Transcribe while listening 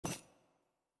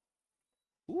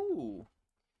Ooh.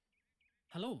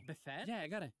 Hallå, befäl,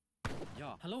 jägare.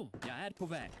 Ja, hallå, jag är på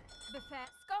väg. Befäl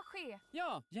ska ske.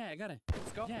 Ja, jägare.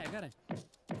 Ska jägare.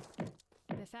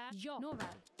 Befäl, ja,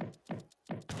 nåväl.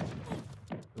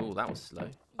 Ooh, that was slow.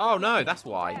 Oh no, that's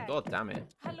why. God damn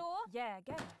it. Hallå,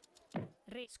 jägare.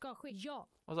 Ska ske, ja.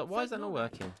 I was like, why is that not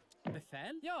working?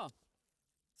 Befäl, ja.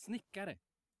 Snickare.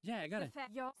 Jägare.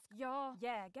 Befäl, ja, ja,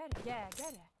 jägare,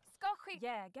 jägare. Ska ske,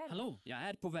 jägare. Hallå, jag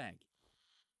är på väg.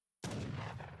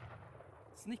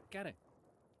 Snickare.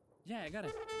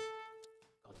 Jägare.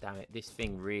 God damn it, this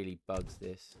thing really bugs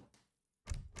this.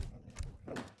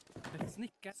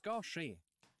 Snickare ska ske.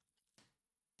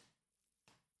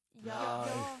 Ja,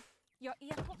 ja. Jag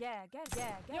är på jägare,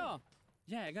 jägare. Ja,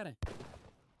 jägare.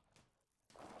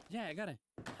 Jägare.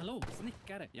 Hallå,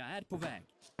 snickare. Jag är på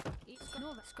väg.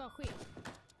 Ska ske.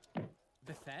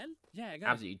 Befäl,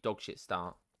 jägare. Absolutely dog shit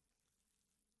start.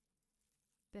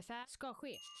 Befäl ska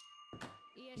ske.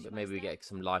 But maybe we get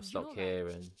some livestock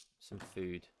here and some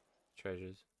food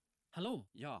treasures. Hallå,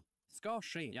 ja. Ska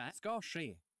ske. Ja, ska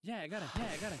ske. Jägare,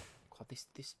 jägare. God,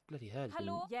 this bloody herd has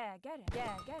Hallå, been jägare,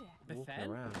 jägare. walking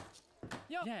Befäl. around.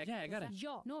 Ja, jägare.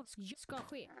 Ja, ska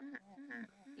ske.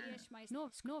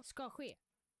 Ska ske.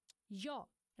 Ja,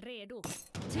 redo.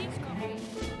 Till ska ske.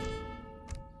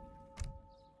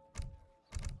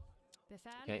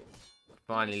 Befäl. Okay,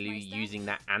 finally using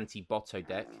that anti-botto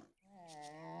deck.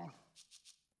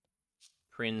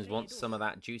 Prinz wants some of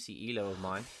that juicy elo of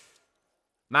mine.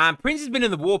 Man, Prinz has been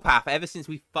in the warpath ever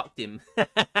since we fucked him.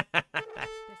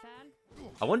 Befäl.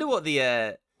 I wonder what the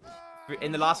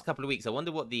in the last couple of weeks. I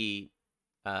wonder what the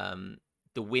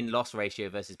win-loss ratio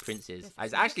versus Prince is.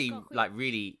 It's actually like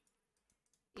really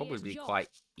probably quite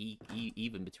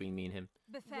even between me and him.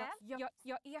 Befäl.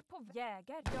 Jag är på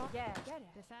jägare. Ja,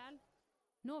 jägare. Befäl.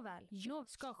 Nåväl. Ja,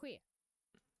 ska ske.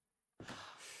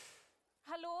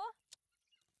 Hallå?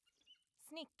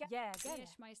 Snicka. Jägare.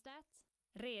 Ers Majestät.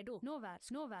 Redo. Nåväl.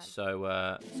 Nåväl. So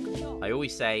I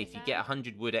always say if you get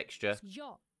 100 wood extra,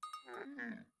 Ja.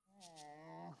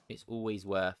 it's always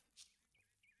worth.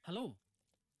 Hallå.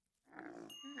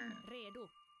 Redo.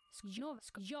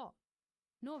 Ja.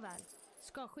 Nåväl.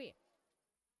 Ska ske.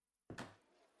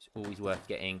 It's always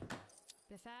worth getting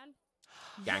Befäl.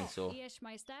 Gangsaw. Ja. Ers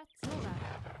Majestät. Nåväl.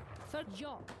 För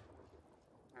ja.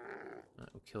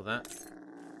 Right, we'll kill that.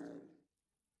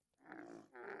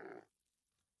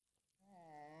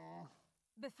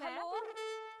 Befäl. Hallå?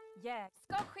 Ja.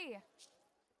 Ska ske.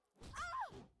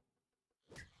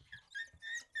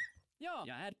 Ja,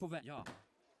 jag är på väg. Ja.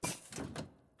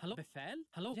 Hallå, befäl.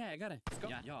 Hallå, jägare. Ska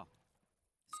ja, ja.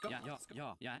 Ska ja, ska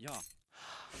ja, ja, ja.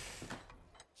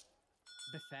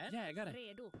 Befäl, jägare.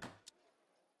 Redo.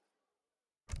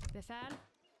 Befäl.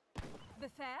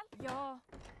 Befäl. Ja.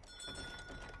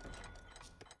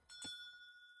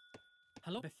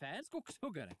 Hallå, befäl.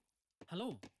 Skogshuggare.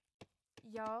 Hallå,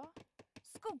 Ja.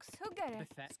 Skogshuggare.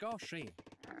 befäl. Ska ske.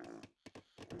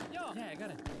 Ja,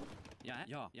 jägare.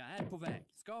 Ja, jag är på väg.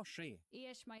 Ska ske.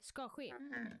 Ers Majestät. Ska ske.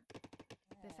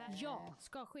 Befäl. Ja.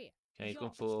 Ska ske. Okay, he's Ja.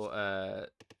 gone for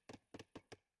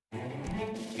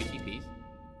 2 TPs.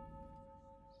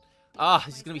 Ah,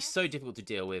 this is gonna be so difficult to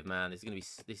deal with, man. This is gonna be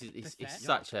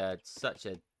it's such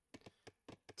a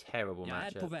terrible Jag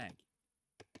är på matchup. väg.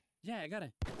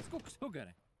 Jägare.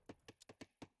 Skogshuggare.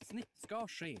 Ska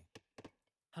ske.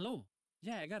 Hallå,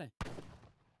 jägare.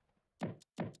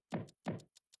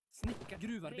 Snicka,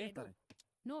 gruvarbetare.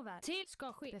 Nåväl. Till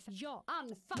ska ske. Befäl. Ja.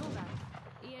 Anfall. Nåväl.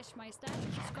 Ers Majestät.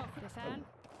 Ska ske. Befäl.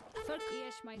 För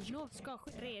Ers Majestät. Ska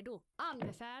ske. Redo.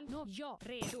 Befäl. Ja.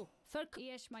 Redo. För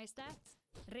Ers Majestät.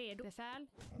 Redo. Befäl.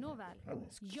 Nåväl.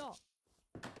 Ja.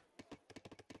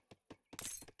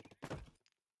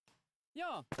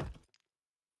 Ja.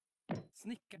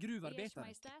 Snicka, Ers gruvarbetare.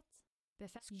 Majestät.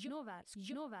 Befäl. Nåväl.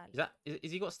 Nåväl.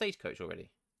 Is he got a stagecoach already?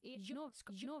 Ja.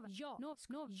 Ja. Ja.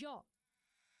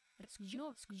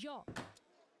 Ja.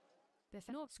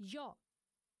 Befäl. Ja.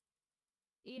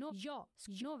 Ja.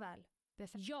 Nåväl.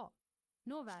 Befäl. Ja.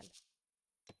 Nåväl.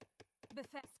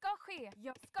 Befäl. Ska ske.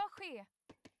 Ja. Ska ske.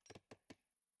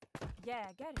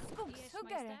 Jägare.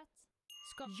 Skogshuggare.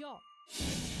 Ska. Ja.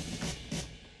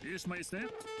 Ers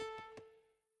Majestät.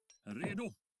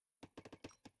 Redo.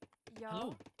 Ja.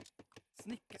 Hallå.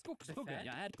 Snicka, skogshuggare.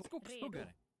 Jag är på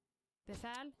skogshuggare.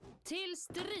 Befäl. Till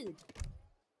strid.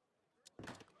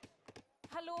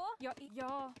 Hallå?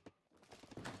 Ja.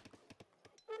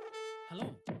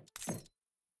 Hallå.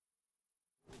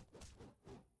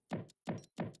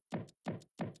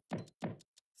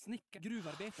 Snicka,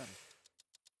 gruvarbetare.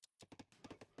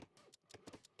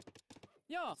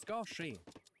 Ja, ska ske.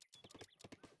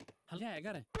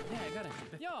 Jägare.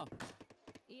 Ja.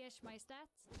 Ers Majestät.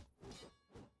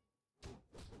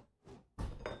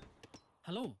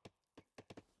 Hallå?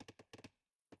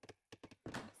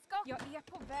 Jag är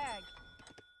på väg.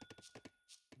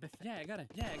 Jägare,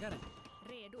 jägare.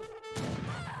 Redo.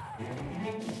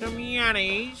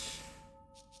 Damianis.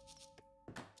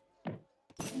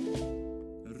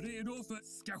 Redo för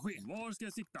ska ske. Var ska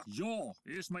jag sitta? Ja,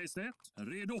 Ers Majestät.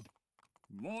 Redo.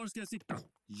 Var ska jag sitta?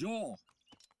 Ja.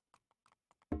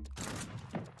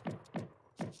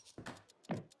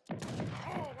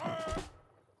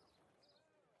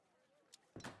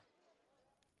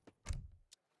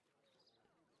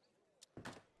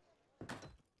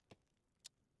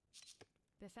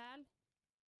 Befäl.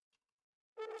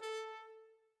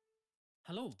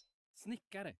 Hallå?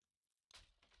 Snickare.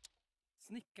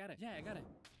 Snickare, jägare.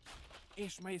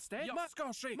 Ers Majestät, Ja.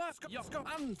 maskanske,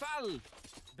 anfall!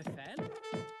 Befäl?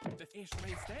 Ers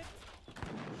Majestät,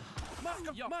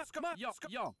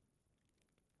 Ja.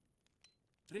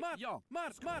 Ja.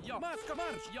 ja,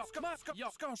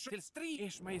 maskanske, till strid!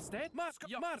 Ers Majestät,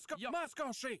 maskanske,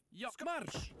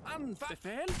 marsch, anfall,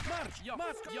 befäl, marsch,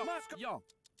 Ja.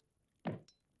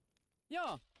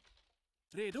 Ja.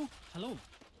 redo, Hallå?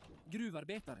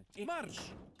 Gruvarbetare.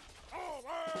 marsch,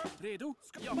 redo,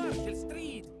 marsch, till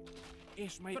strid!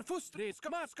 Ers Majestät, förfust,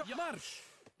 marsch,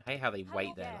 I hate how they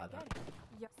wait there like that.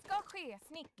 Jag ska ske.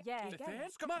 Jägare. befäl,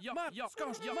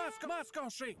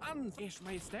 maskanske, Ers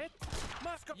Majestät,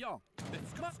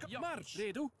 marsch,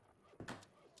 redo,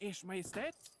 Ers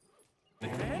Majestät,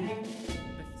 befäl,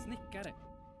 Snickare.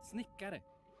 Snickare.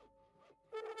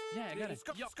 Jägare.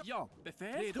 ja,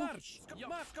 befäl, Redo. marsch,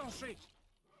 maskanske,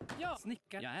 Ja.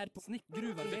 Snickare. Jag är på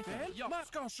gruvarbetare. befäl,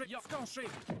 maskanske,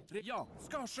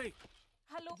 skanske,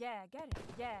 Hallå? Jägare.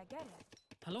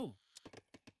 Hallå?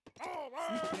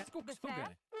 Snickare.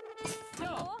 Skogshuggare.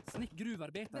 Ja.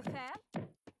 Gruvarbetare. Befäl.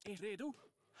 är redo,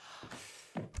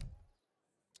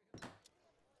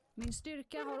 Min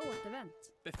styrka har återvänt.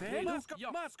 befäl,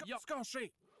 skanske,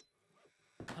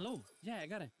 Hallå?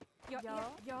 Jägare.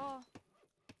 Ja.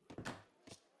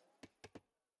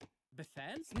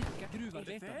 Befäl. Snickare.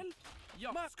 Gruvarbetare. befäl,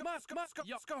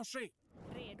 skanske,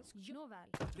 Redo. Nåväl.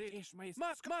 Ers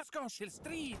Majestät, maskanske, till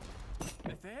strid,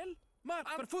 befäl,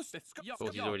 förfust,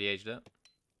 Thought he's already aged it.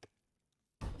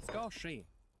 Ska ske.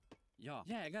 Ja.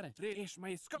 Jägare. Ers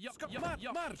Majestät,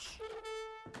 marsch,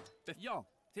 ja,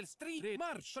 till strid,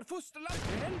 marsch, förfust,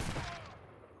 befäl,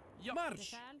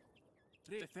 marsch,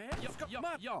 Befäl.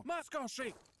 befäl,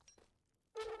 maskanske,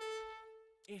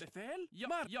 befäl,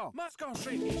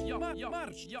 maskanske,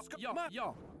 marsch,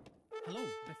 ja, Hallå?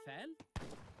 Befäl.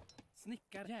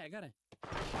 Snickare. Jägare.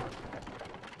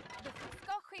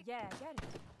 Ska ske. Jägare.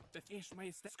 Ers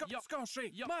Majestät,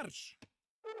 skanske, marsch,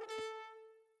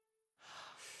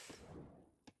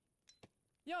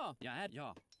 Ja. Jag är.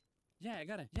 Ja.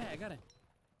 Jägare. Jägare.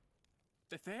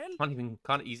 befäl,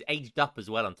 He's aged up as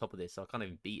well on top of this, so I can't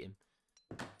even beat him.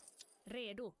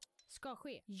 Redo. Ska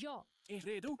ske. Ja. är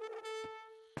redo,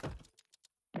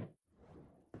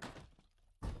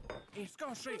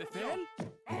 skanske, befäl,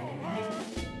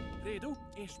 redo,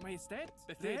 Ers Majestät,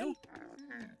 befäl,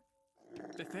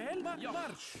 befäl,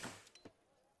 marsch,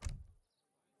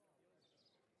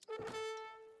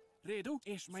 redo,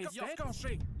 Ers Majestät,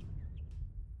 skanske,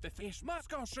 befäl,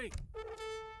 skanske,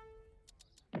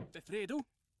 redo,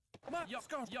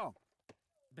 ja,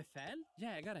 Befäl.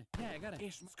 Jägare.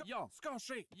 Jägare.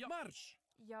 skanske, marsch,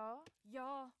 Ja.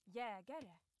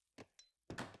 Jägare.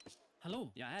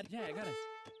 Hallå? Jag är jägare.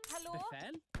 Hallå?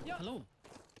 Befäl. Ja. Hallå?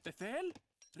 befäl,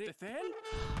 befäl,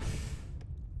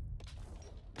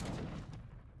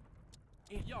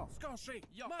 skanske,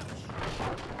 marsch,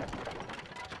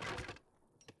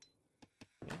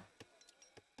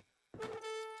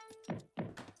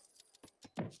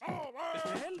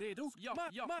 befäl, redo,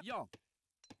 ja,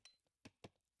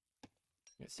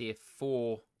 Let's see if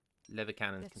 4 leather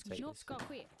cannons can take Det this. ska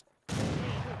ske.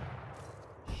 Redo.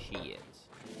 Shit.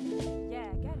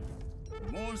 Jägare.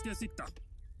 Var ska jag sitta?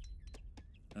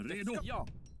 Redo. ja,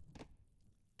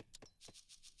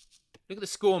 Look at the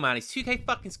score, man. He's 2k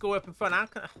fucking score up in front. How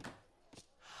can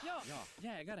Ja.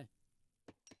 Jägare.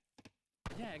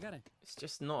 Jägare. It's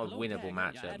just not a Hallå, winnable jägare.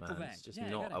 matchup, Jag är på man. väg. It's just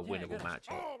Jägare, not a winnable jägare.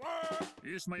 matchup.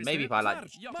 Ers Majestät. Maybe if I like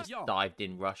marsch, just ja, dived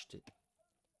in, rushed it.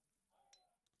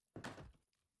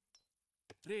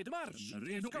 redo, marsch,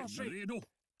 Redo. skanske, Redo.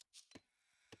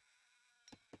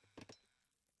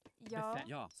 Ja. Befäl.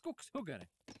 Ja. Skogshuggare.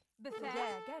 Befäl.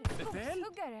 Jägare. Befäl.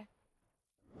 Skogshuggare.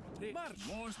 marsch,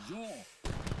 Var ja.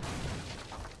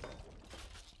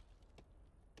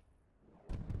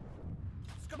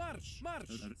 marsch,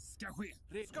 Ska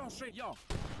ske. skanske, ja,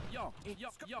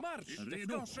 marsch,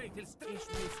 Redo. skanske, till Ers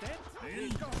Majestät,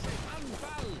 Hej. skanske,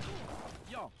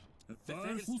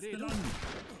 För fosterland.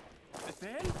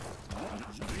 Befäl.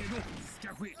 Redo.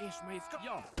 Ska ske. Ers Majestät.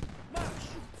 Ja. Marsch.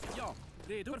 Ja.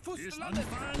 Redo för fosterlandet.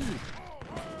 Anfall.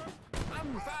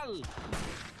 Anfall.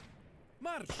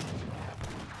 Marsch.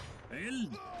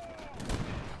 Eld.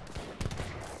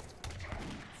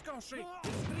 Ska ske.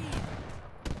 Till strid.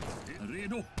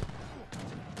 Redo.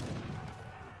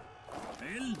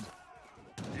 Eld.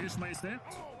 Ers Majestät.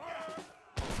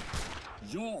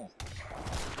 Ja.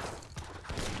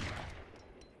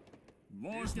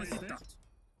 Var ska jag sitta?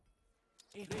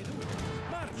 Redo.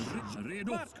 Marsch.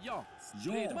 Redo. Marsch. Ja.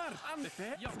 Ja. Redo. Marsch.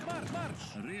 Befäl. Ja.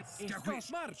 Marsch. Ska ske.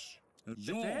 Marsch. Ja.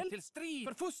 Befäl till strid.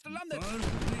 För fosterlandet.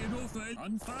 Redo för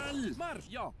anfall. Marsch.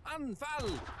 Ja.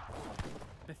 Anfall.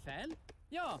 Befäl?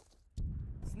 Ja.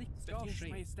 Snick ska Ers ske.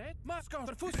 Majestät. Marsch.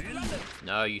 För fosterlandet.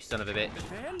 No, you son of a bitch.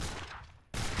 Befäl.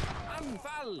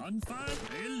 Anfall. Anfall.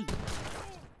 Eld.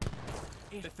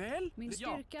 Befäl. Min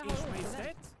Ja. styrka har Ers återvänt.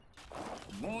 Majestät.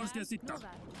 Var ska jag sitta? Nåväl.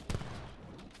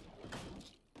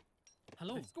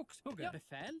 Hallå? Skogshuggare? Ja.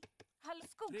 Befäl? Hallå Ers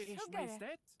skogshuggare.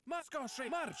 Majestät. Marsch.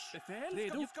 Marsch. Befäl.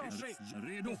 Redo. Ska ske.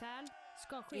 Redo. Befäl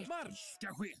ska ske. Marsch.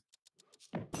 Ska ske.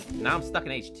 Now I'm stuck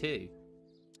in H2.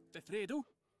 Redo.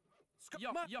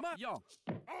 Ja.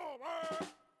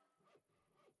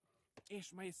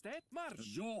 Ers Majestät.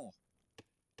 Marsch. Ja.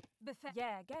 Befäl.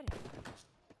 Jägare.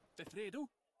 Redo.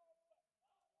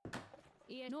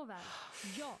 Nåväl.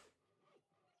 Ja.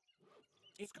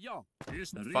 Ja.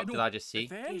 Ers Fuck did redo. I just see?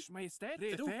 Befäl. Ers Majestät.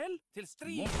 Redo. Befäl. Till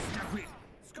strid. Vad ska ske?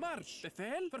 Marsch.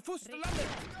 Befäl. För fosterlandet.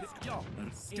 Ja.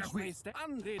 Ska Ers ske. Majestät.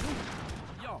 Redo.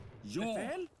 Ja. Ja.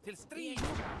 Befäl. Till strid.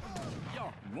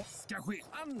 Ja. Vad ska ske?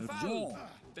 Anfall. Ja.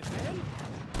 Befäl.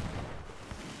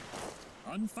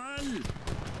 Anfall.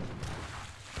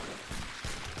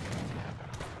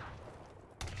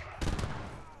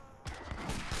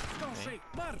 Ska ske.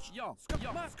 Marsch. Ja.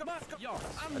 Marsch. Ja.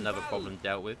 Anfall. Another problem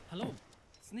dealt with. Hallå?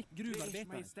 Snick Ers gruvarbetare?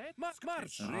 Majestät.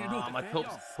 Marsch. Redo. Ah, my Befäl.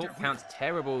 pork count's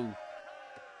terrible.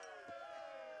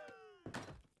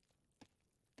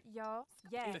 Ja.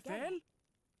 Jägare. Befäl.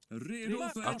 Redo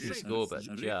för Up to score, but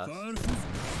just. För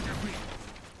ska ske.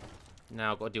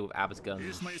 Now I've got to deal with Abba's guns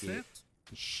Ers and shit. Majestät.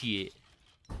 Shit.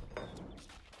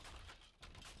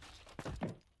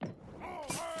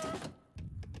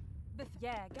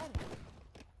 Jägare.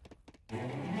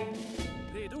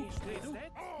 Redo.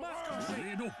 Marsch.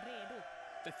 Redo. Redo.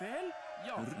 Befäl.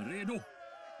 Ja. Redo.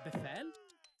 Befäl?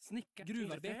 Snicka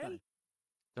gruvarbetare?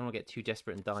 Don't want to get too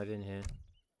desperate and dive in here.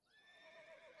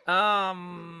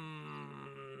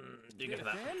 Do go for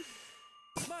that. Befäl.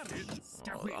 Marsch.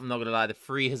 Ska Oh, ske. I'm not gonna lie, the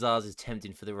free hussars is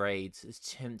tempting for the raids. It's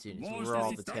tempting. It's Var ska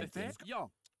rather sitta? tempting. Befäl. Ja.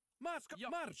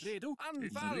 Marsch. Redo.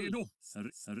 Anfall. Redo.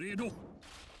 Redo.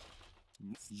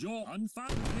 Ja.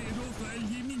 Anfall. Redo för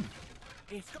eldgivning.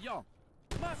 Ja.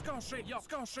 Marsch. Ska ske. Ja.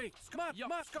 Ska ske. Ja.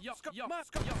 Marsch. Ja. Ska ske. Redo. Marsch.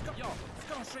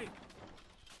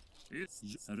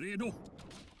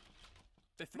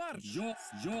 Ja.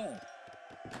 Ja.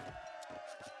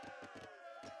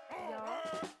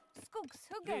 Ja.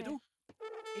 Skogshuggare. Redo.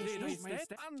 Ers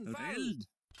Majestät. Anfall. Eld.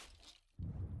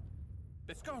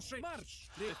 Ska ske. Marsch.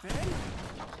 Befäl.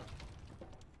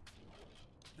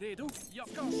 Redo. Ja.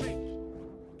 Ska ske.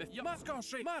 Ja. Ska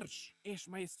ske. Marsch. Ers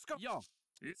Majestät. Ja.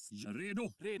 Redo.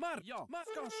 Marsch. Ja.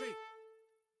 Ska ske.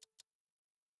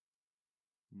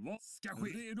 Vad ska ske?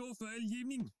 Redo för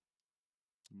eldgivning.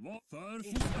 Vad för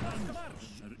Marsch. fosterland?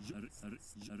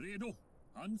 Redo.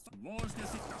 Anfall. Var ska jag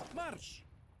sitta? Marsch.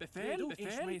 Befäl.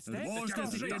 Ers Majestät. Var ska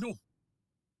jag sitta? Redo.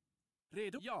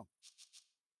 Redo. Ja.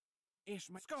 Ers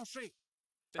Majestät. Ska ske.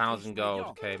 1,000 gold.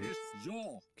 Ja. Okay.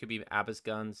 Ja. Could be Abba's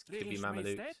guns. Could be Ers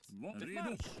Mamelukes. Majestät. Vad redo?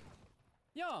 Marsch.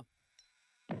 Ja!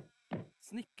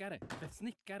 Snickare?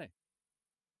 Snickare?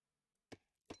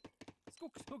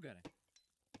 Skogshuggare?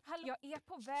 Hallå. Jag är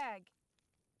på väg.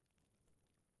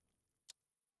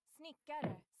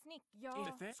 Snickare.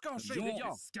 Ja. Befäl. Ska ske. Ja.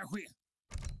 Ja. Ska ske.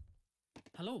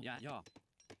 Hallå? Ja.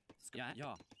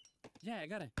 Ja.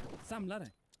 Jägare?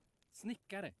 Samlare?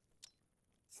 Snickare?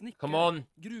 Snickare? Come on.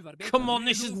 Gruvarbetare? Come on,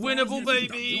 this is winnable,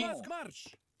 baby! Ja.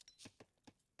 Marsch.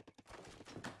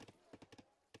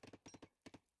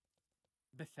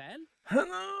 Befäl?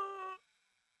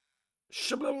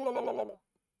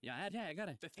 Jag är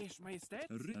jägare. Ers Majestät.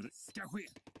 Ska ske.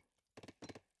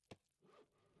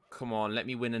 Come on, let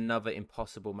me win another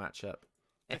impossible matchup.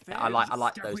 Befäl. I like Ska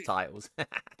those ske. titles.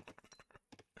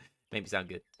 Make me sound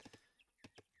good.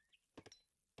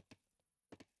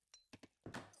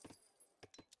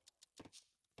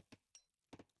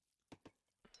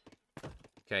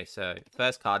 Okay, so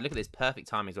first card. Look at this perfect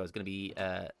timing as well. It's going to be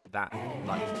that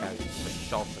like character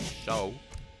for show.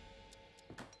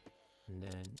 And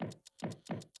then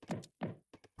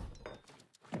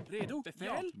Redo?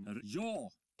 Befäl? Ja.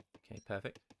 Okay,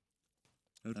 perfect.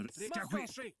 Ska Ska ske.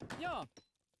 ske. Ja.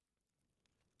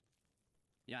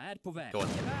 Jag är på väg. Go on.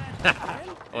 Gevär. Befäl?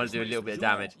 I want to do a little bit of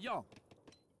damage. Ja.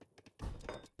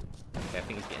 Okay, I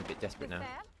think he's getting a bit desperate now.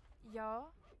 Befäl?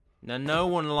 Ja. Now, no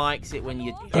one likes it when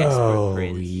you're desperate,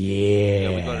 Prince.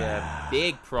 Yeah, we got a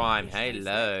big prime.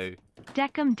 Hello.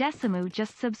 Decim Decimu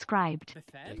just subscribed.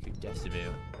 Befäl? Deku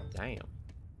Decimu. Damn.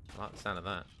 I like the sound of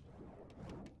that.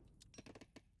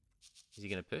 Is he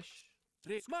going to push?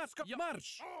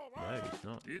 Marsch!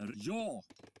 No, he's not. Ja.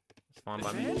 It's fine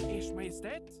by me. Befäl, Ers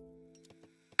Majestät.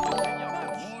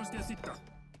 Var ska jag sitta?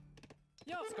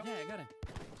 Ja, ska jägare.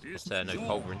 So, no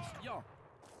culverins. Ja.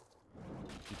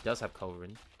 He does have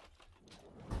culverins.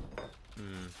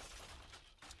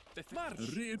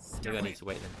 Marsch! Red. Ska Maybe I ske. need to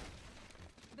wait then.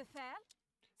 Befäl?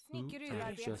 Just a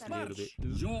Snickerurarbetare. little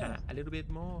bit. Ja. A little bit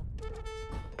more.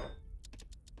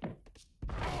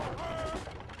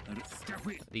 Ska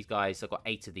ske. These guys, I've got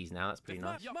 8 of these now. That's pretty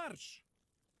nice. Ja, marsch!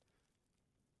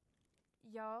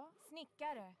 Ja.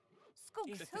 Snickare. Ja,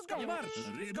 Skogshuggare. marsch!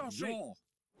 Redo. Ska ske.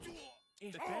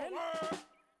 Ja. Befäl?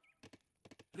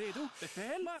 Redo?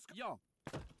 Befäl? Ja.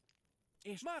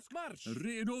 Marsch!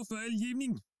 Redo för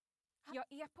eldgivning.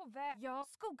 Jag är på väg. Ja. Ers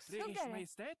Skogshuggare.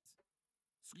 Majestät.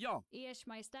 Ja. Ers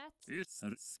Majestät.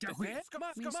 Ska ske. Befäl? Ska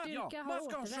Min ja. styrka har Marsch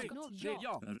ska ske. återvänt. Ja.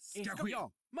 Ja. Ska ske.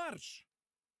 Ja. Marsch!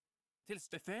 Tills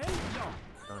befäl? Ja.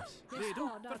 Nice. Det Redo?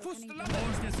 skadar För och kan inte... fosterlandet!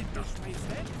 Var ska jag sitta? Ers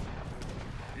Majestät.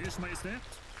 Ers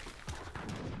Majestät.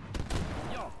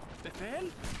 Ja.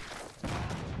 Befäl?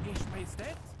 Ers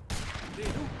Majestät.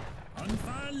 Redo?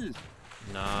 Anfall.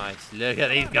 Nice. Look at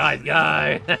these guys go.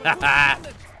 För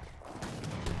fosterlandet!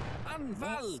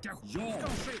 Anfall! Ska Ska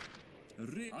ske.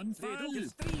 Redo. Redo Anfall. till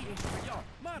strid. Ja.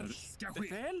 Marsch! Ska ske.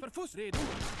 Befäl? För foster. Redo.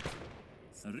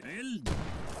 Eld.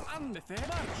 Befäl.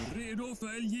 Marsch! Redo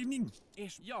för eldgivning.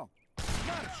 Ja.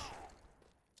 Marsch!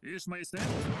 Ers Majestät.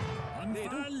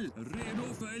 Anfall.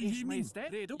 Redo för Ers eldgivning.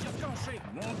 Majestät. Redo. Jag ska ske.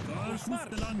 Vad för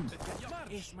fosterland?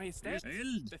 Marsch! Ers Majestät.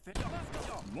 Eld. Befäl.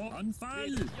 Ja. Vad? Anfall.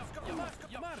 Redo. Jag ska...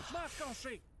 Marsch! Marsch ska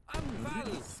ske.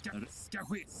 Anfall! Ska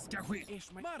ske. Ska ske.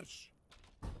 Ers Marsch!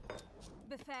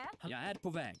 Befäl? Jag är på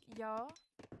väg. Ja.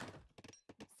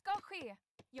 Ska ske.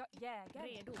 Jag jägare.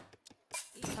 Redo.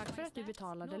 Tack för att du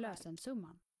betalade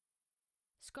lösensumman.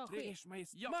 Ska ske. Ers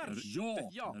Majestät. Marsch! Ja.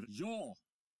 Ja. Ja.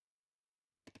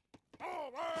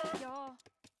 Ja.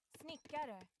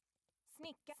 Snickare.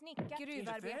 Snicka. Befäl.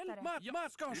 Gruvarbetare.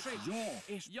 Marsch ska ske. Ja.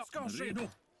 Ja. Ska ske. Redo.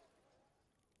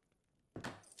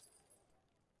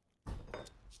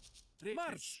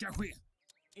 Marsch! Ska ske.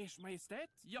 Ers Majestät.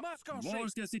 Ja. Marsch ska Var ske.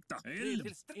 ska jag sitta? Eld.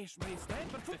 Ers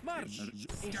Majestät. Marsch!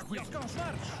 Ska ske. Jag ska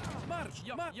marsch! Marsch!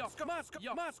 Ja. Jag ska marsch!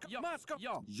 Ja. Marsch! Ja. Marsch!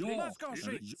 Ja. Ja. Marsch ska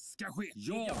ske. Ska ske.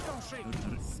 Ja. Jag ska ske.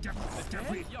 Ska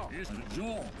ske. Ja.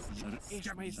 Ja.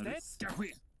 Ers Majestät. Ska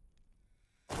ske.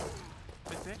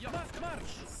 Befäl. Ja.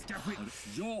 Marsch! Ska ske.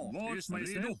 Ja. Var Ers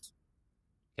Majestät. redo.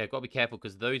 Okay, I've got to be careful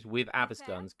because those with Abbas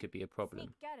guns could be a problem.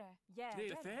 Snickare.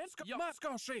 Jägare. Befäl. Ja. Marsch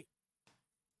ska ske.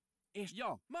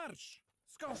 Ja. Marsch!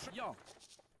 Ska ske. Ja.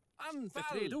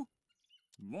 Anfall! Redo.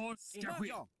 Var ska ske.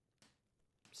 Ja.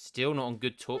 Still not on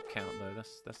good talk count though.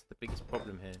 That's the biggest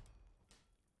problem here.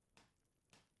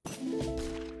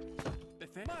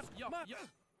 Befäl. Marsch! Ja. Marsch!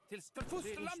 Tills för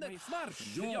fosterlandet.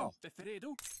 Marsch! Ja. Befäl.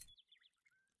 Redo.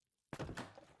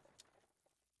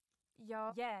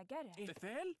 Ja. Jägare.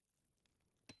 Befäl.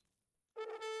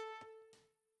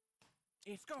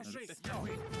 Ska ske.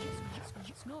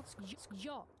 Ja.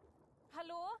 Ja.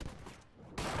 Hallå?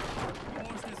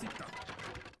 Var ska jag sitta?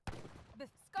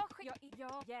 Ska ske.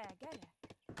 Ja. Jägare.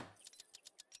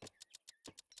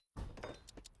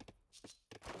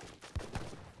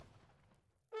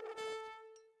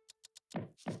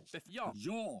 Ja.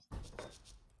 Ja.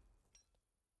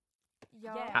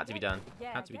 Ja. Had to be done.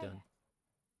 Had to be done.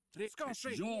 Ska ske.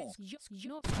 Ja.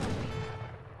 Ja.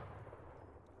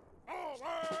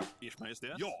 Ers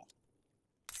Majestät. Ja.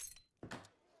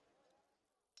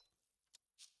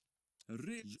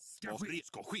 Ska ske.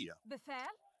 Ska ske. Befäl?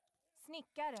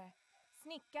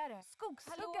 Snickare.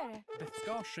 Skogshuggare.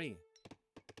 Ska ske.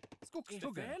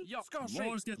 Skogshuggare. Ja. Ska ske.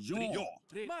 Var ska jag? Ja.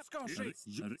 Man ska ske.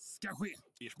 Ska ske.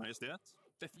 Ers Majestät.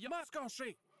 Man ska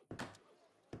ske.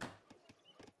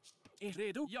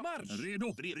 Redo. Ja. Marsch!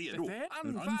 Redo. Redo. Befäl.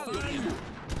 Anfall! Anfall.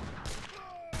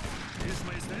 Ers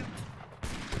Majestät.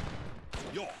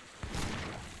 Ja.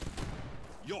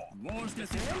 Ja. Var ska jag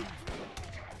sitta?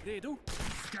 Redo.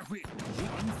 Ska ske.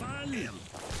 Ja. Anfall.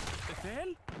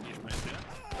 Befäl. Ers Majestät.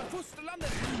 För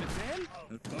fosterlandet. Befäl.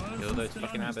 Kill those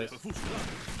fucking Abbas. För fosterland.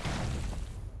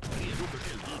 Redo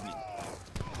för eldgivning.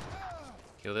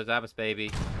 Kill those Abbas, baby.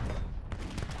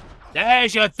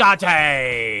 There's your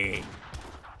daddy!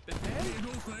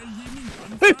 Redo för eldgivning.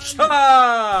 Anfall.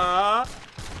 Hoocha!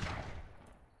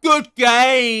 Good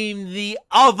game! The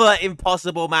other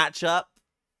impossible matchup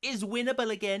is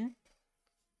winnable again.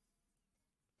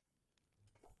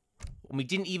 And we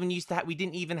didn't even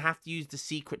have to use the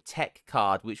secret tech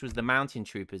card, which was the mountain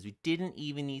troopers. We didn't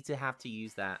even need to have to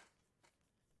use that.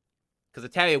 Because I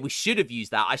tell you, we should have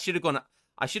used that. I should have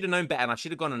known better, and I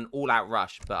should have gone an all-out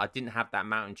rush, but I didn't have that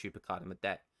mountain trooper card in my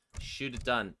deck. Should have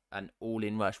done an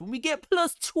all-in rush. When we get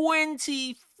plus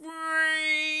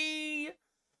 23!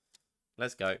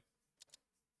 Let's go.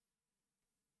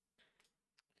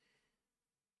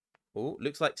 Oh,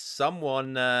 looks like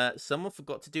someone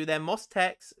forgot to do their Moss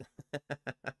techs.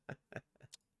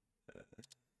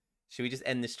 Should we just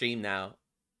end the stream now?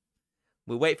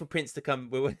 We'll wait for Prince to come.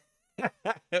 We'll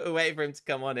wait for him to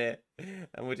come on here,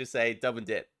 and we'll just say double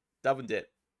dip.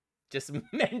 Just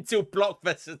mental block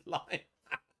versus line.